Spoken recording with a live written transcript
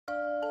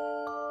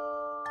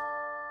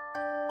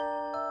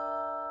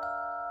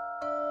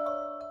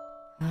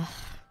Ugh,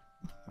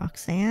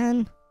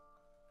 Roxanne?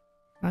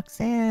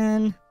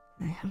 Roxanne?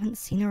 I haven't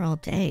seen her all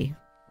day.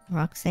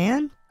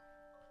 Roxanne?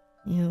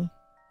 You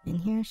in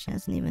here? She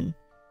hasn't even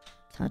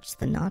touched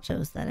the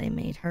nachos that I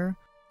made her.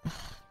 Ugh,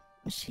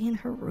 is she in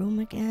her room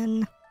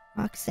again?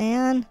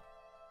 Roxanne?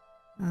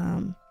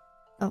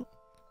 Oh.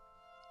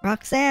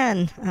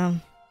 Roxanne!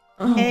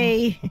 Oh,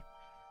 Hey!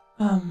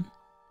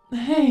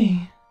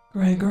 hey,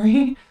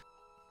 Gregory.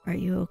 Are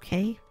you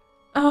okay?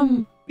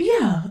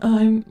 Yeah,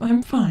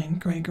 I'm fine,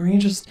 Gregory.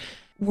 Just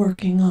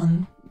working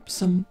on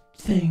some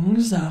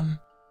things.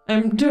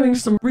 I'm doing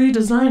some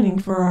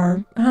redesigning for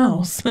our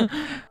house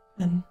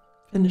and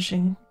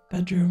finishing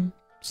bedroom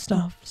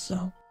stuff,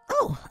 so.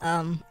 Oh,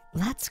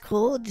 that's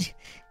cool. Do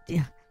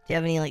you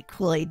have any, like,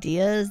 cool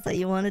ideas that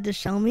you wanted to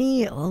show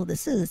me? Oh,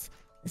 this is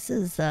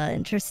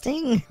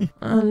interesting.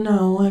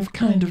 No, I've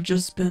kind of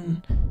just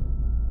been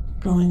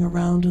going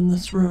around in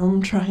this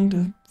room trying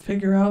to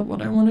figure out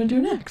what I want to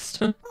do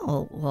next.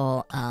 Oh,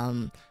 well,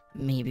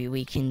 maybe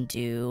we can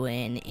do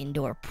an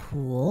indoor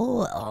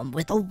pool,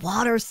 with a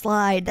water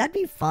slide. That'd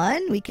be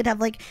fun. We could have,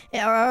 like,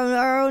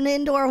 our own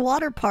indoor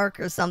water park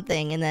or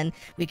something, and then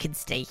we could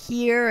stay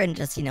here and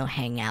just,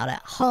 hang out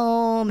at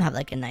home, have,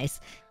 like, a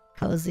nice,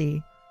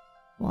 cozy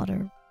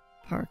water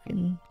park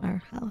in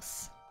our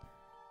house.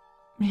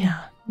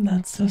 Yeah,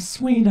 that's a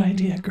sweet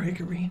idea,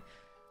 Gregory.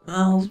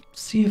 I'll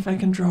see if I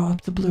can draw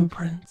up the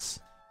blueprints.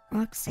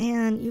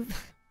 Roxanne,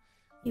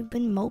 you've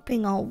been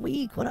moping all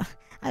week.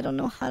 I don't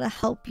know how to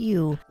help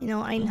you.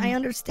 I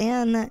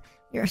understand that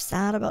you're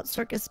sad about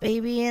Circus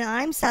Baby, and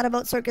I'm sad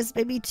about Circus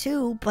Baby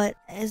too, but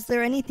is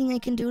there anything I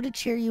can do to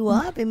cheer you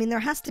up? I mean, there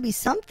has to be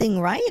something,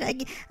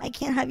 right? I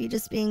can't have you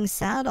just being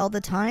sad all the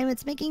time.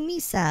 It's making me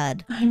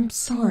sad. I'm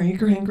sorry,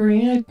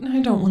 Gregory. I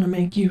don't want to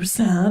make you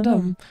sad.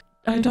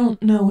 I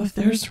don't know if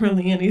there's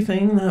really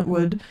anything that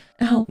would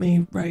help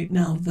me right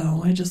now,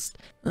 though.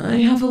 I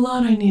have a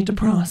lot I need to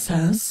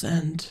process,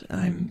 and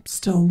I'm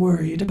still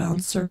worried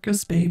about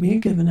Circus Baby,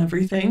 given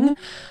everything.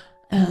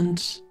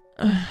 And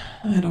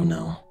I don't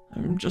know.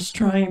 I'm just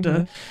trying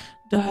to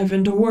dive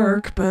into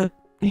work, but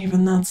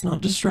even that's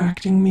not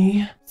distracting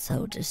me.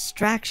 So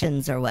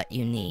distractions are what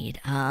you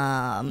need.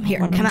 Here,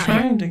 what come I'm out here.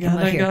 trying to get,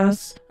 I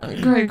guess.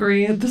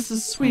 Gregory, this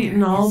is sweet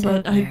and all,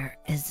 but Where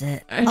is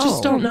it? I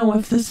just don't know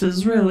if this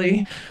is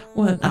really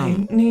what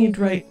I need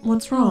right.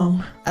 What's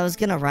wrong? I was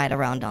gonna ride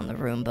around on the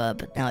Roomba,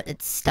 but now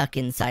it's stuck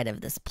inside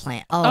of this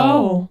plant.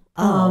 Oh.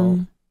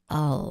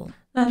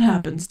 That That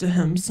happens to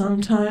him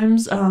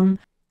sometimes.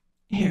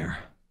 Here.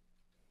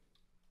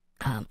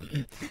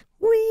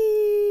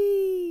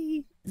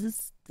 Whee!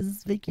 Does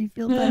this make you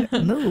feel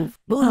better? Move,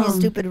 you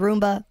stupid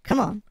Roomba. Come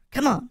on.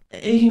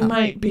 He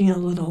might be a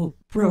little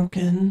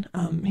broken.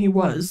 He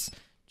was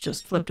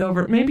just flipped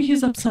over. Maybe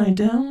he's upside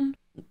down.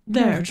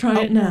 There,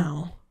 try it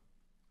now.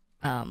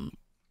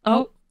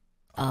 Oh.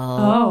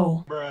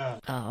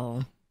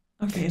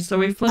 Okay, so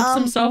he flips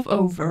himself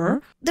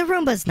over. The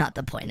Roomba's not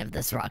the point of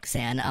this,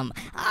 Roxanne.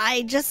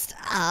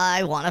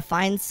 I want to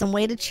find some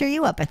way to cheer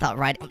you up. I thought,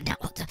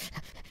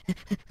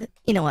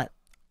 you know what?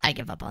 I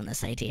give up on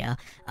this idea.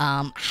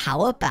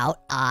 How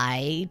about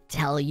I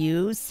tell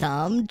you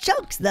some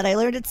jokes that I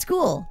learned at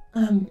school?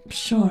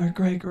 Sure,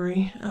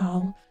 Gregory.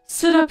 I'll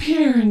sit up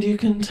here and you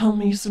can tell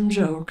me some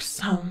jokes.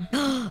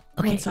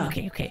 What's up?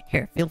 Okay.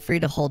 Here, feel free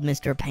to hold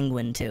Mr.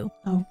 Penguin too.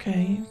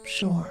 Okay,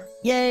 sure.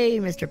 Yay,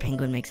 Mr.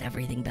 Penguin makes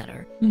everything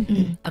better.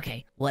 Mm-hmm.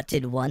 Okay, what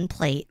did one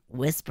plate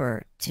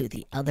whisper to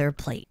the other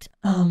plate?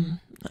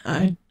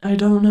 I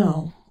don't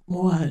know.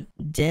 What?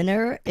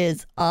 Dinner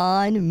is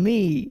on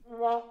me.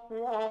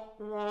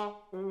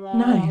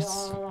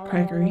 Nice,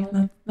 Gregory.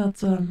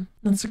 That's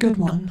a good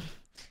one.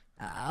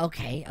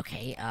 Okay.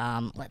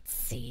 Let's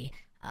see.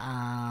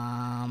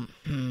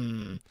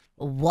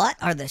 What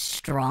are the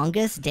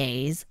strongest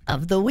days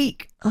of the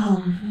week?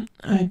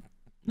 I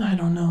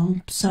don't know.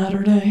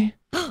 Saturday.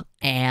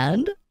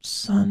 And?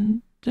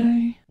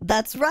 Sunday.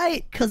 That's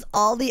right, because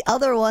all the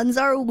other ones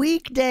are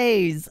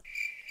weekdays.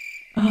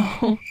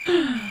 Oh,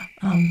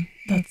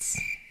 that's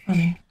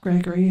funny,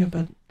 Gregory,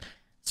 but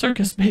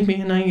Circus Baby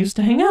and I used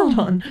to hang out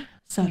on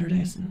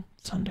Saturdays and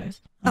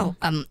Sundays.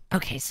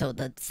 Okay, so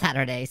the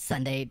Saturday,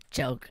 Sunday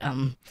joke,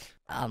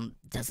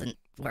 doesn't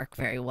work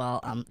very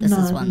well. This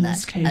is one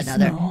that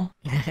another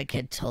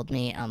kid told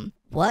me.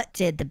 What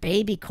did the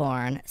baby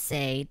corn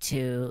say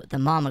to the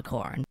mama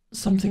corn?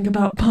 Something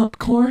about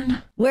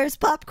popcorn? Where's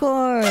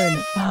popcorn?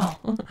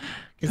 Oh.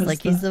 He's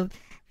like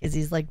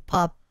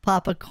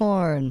Papa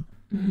Corn.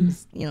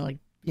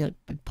 Mm-hmm.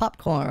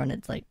 Popcorn.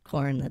 It's like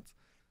corn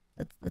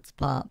that's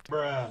popped.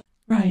 Bruh.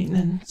 Right, and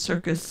then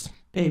Circus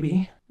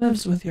Baby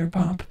lives with your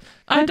pop.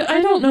 I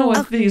don't know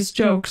if these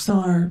jokes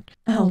are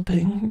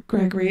helping,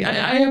 Gregory.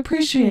 I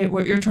appreciate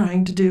what you're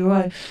trying to do.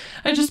 I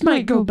just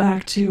might go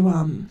back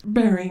to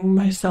burying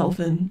myself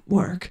in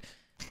work.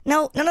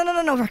 No,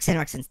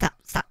 Roxanne, stop.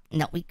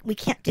 No, we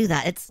can't do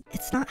that.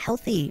 It's not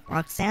healthy,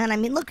 Roxanne. I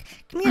mean, look,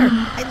 come here.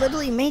 I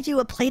literally made you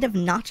a plate of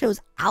nachos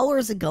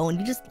hours ago, and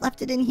you just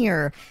left it in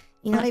here.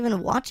 You're not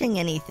even watching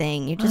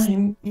anything. You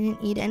didn't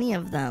eat any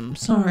of them.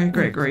 Sorry,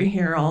 Gregory.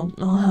 Here, I'll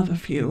have a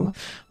few.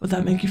 Would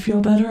that make you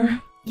feel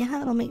better?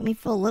 Yeah, it'll make me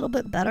feel a little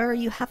bit better.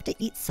 You have to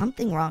eat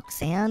something,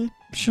 Roxanne.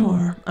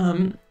 Sure.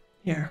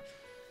 Here.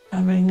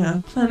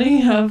 Having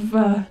plenty of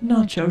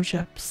nacho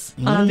chips.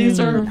 These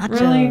are nachos.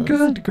 really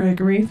good,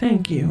 Gregory.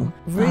 Thank you.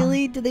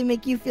 Really? Do they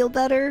make you feel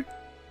better?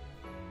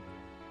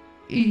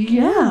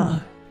 Yeah,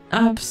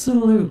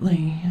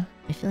 absolutely.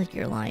 I feel like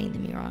you're lying to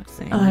me,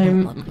 Roxanne.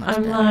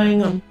 I'm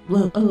lying a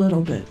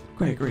little bit,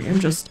 Gregory.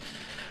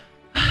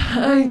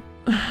 I'm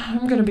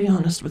gonna be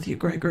honest with you,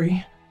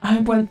 Gregory. I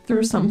went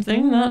through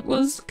something that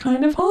was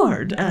kind of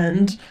hard,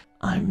 and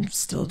I'm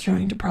still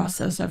trying to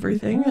process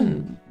everything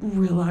and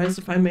realize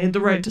if I made the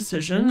right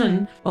decision,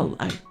 and, well,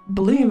 I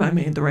believe I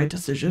made the right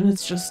decision.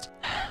 It's just,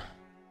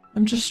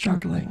 I'm just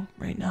struggling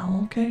right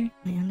now, okay?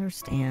 I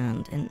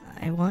understand, and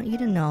I want you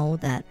to know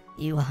that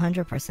you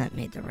 100%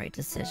 made the right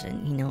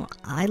decision. You know,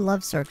 I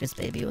love Circus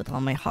Baby with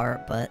all my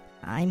heart, but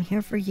I'm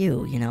here for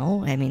you, you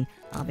know? I mean,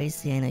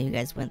 obviously I know you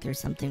guys went through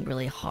something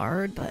really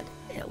hard, but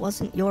it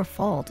wasn't your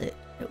fault. It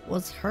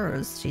was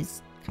hers.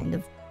 She's kind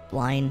of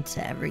blind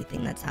to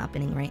everything that's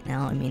happening right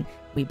now. I mean,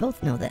 we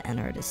both know that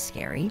Ennard is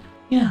scary.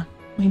 Yeah,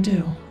 we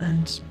do,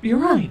 and you're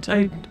right.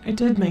 I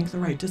did make the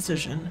right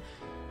decision.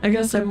 I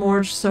guess I'm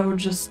more so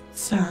just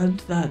sad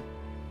that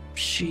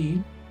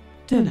she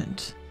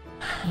didn't.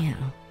 Yeah.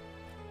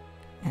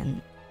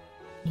 And,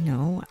 you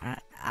know,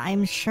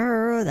 I'm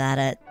sure that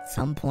at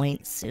some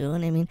point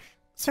soon, I mean,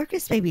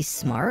 Circus Baby's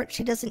smart.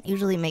 She doesn't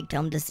usually make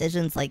dumb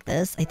decisions like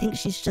this. I think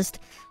she's just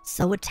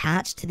so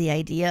attached to the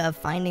idea of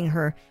finding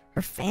her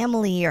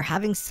family or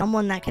having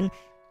someone that can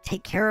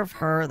take care of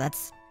her.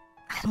 That's,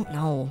 I don't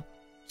know.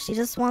 She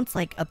just wants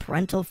like a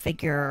parental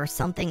figure or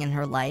something in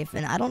her life.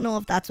 And I don't know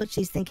if that's what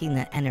she's thinking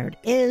that Ennard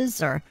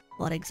is or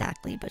what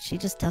exactly, but she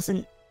just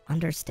doesn't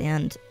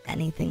understand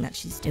anything that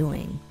she's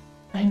doing.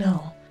 I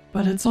know.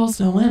 But it's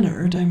also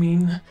Ennard. I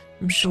mean,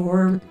 I'm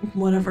sure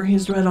whatever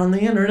he's read on the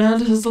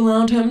internet has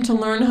allowed him to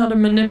learn how to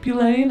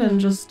manipulate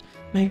and just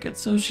make it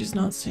so she's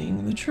not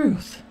seeing the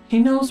truth. He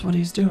knows what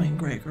he's doing,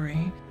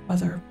 Gregory,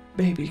 whether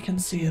Baby can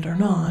see it or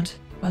not.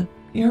 But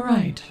you're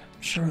right,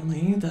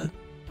 surely, that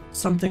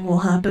something will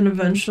happen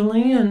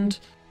eventually, and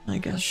I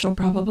guess she'll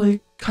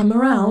probably come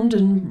around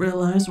and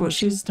realize what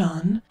she's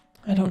done.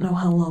 I don't know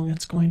how long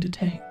it's going to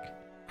take.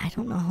 I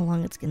don't know how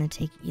long it's going to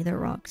take either,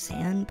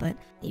 Roxanne, but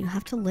you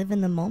have to live in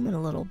the moment a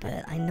little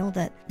bit. I know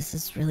that this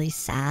is really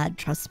sad.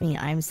 Trust me,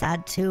 I'm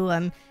sad too.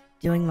 I'm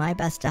doing my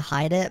best to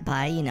hide it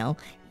by, you know,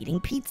 eating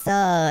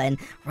pizza and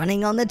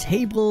running on the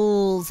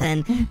tables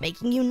and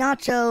making you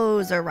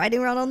nachos or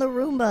riding around on the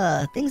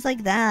Roomba. Things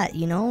like that,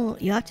 you know?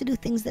 You have to do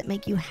things that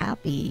make you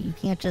happy. You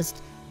can't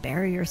just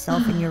bury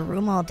yourself in your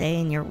room all day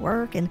in your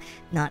work and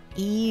not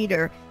eat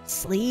or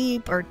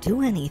sleep or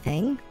do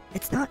anything.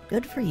 It's not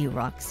good for you,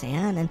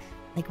 Roxanne, and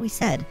like we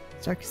said,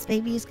 Circus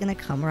Baby is going to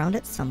come around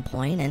at some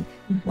point, and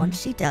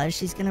once she does,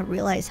 she's going to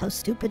realize how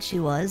stupid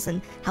she was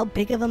and how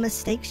big of a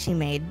mistake she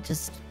made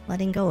just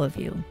letting go of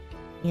you.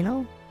 You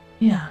know?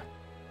 Yeah.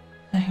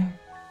 I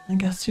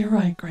guess you're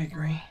right,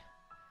 Gregory.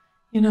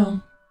 You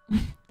know,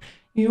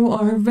 you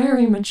are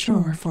very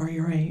mature for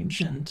your age,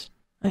 and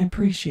I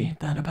appreciate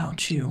that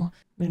about you.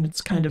 I mean,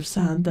 it's kind of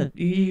sad that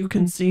you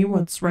can see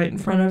what's right in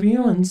front of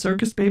you and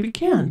Circus Baby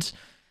can't.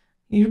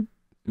 You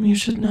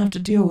shouldn't have to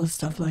deal with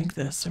stuff like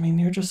this. I mean,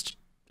 you're just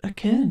a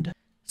kid.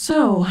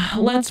 So,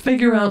 let's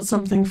figure out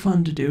something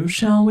fun to do,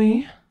 shall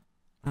we?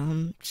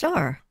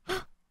 Sure.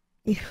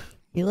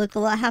 You look a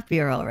lot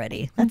happier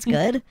already. That's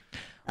good.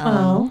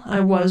 Well,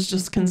 I was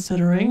just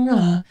considering,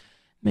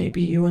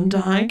 maybe you and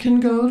I can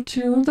go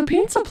to the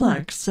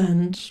Pizzaplex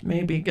and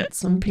maybe get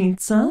some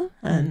pizza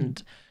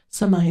and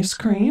some ice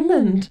cream,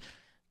 and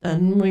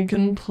then we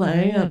can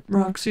play at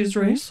Roxy's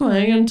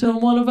Raceway until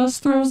one of us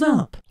throws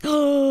up.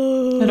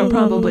 It'll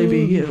probably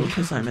be you,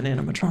 because I'm an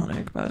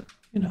animatronic, but,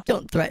 you know.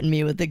 Don't threaten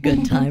me with a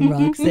good time,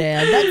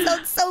 Roxanne. That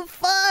sounds so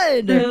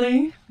fun!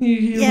 Really?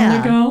 You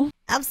want to go?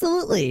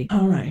 Absolutely.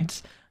 All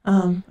right.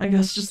 I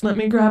guess just let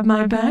me grab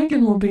my bag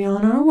and we'll be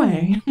on our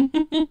way.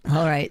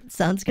 All right,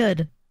 sounds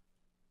good.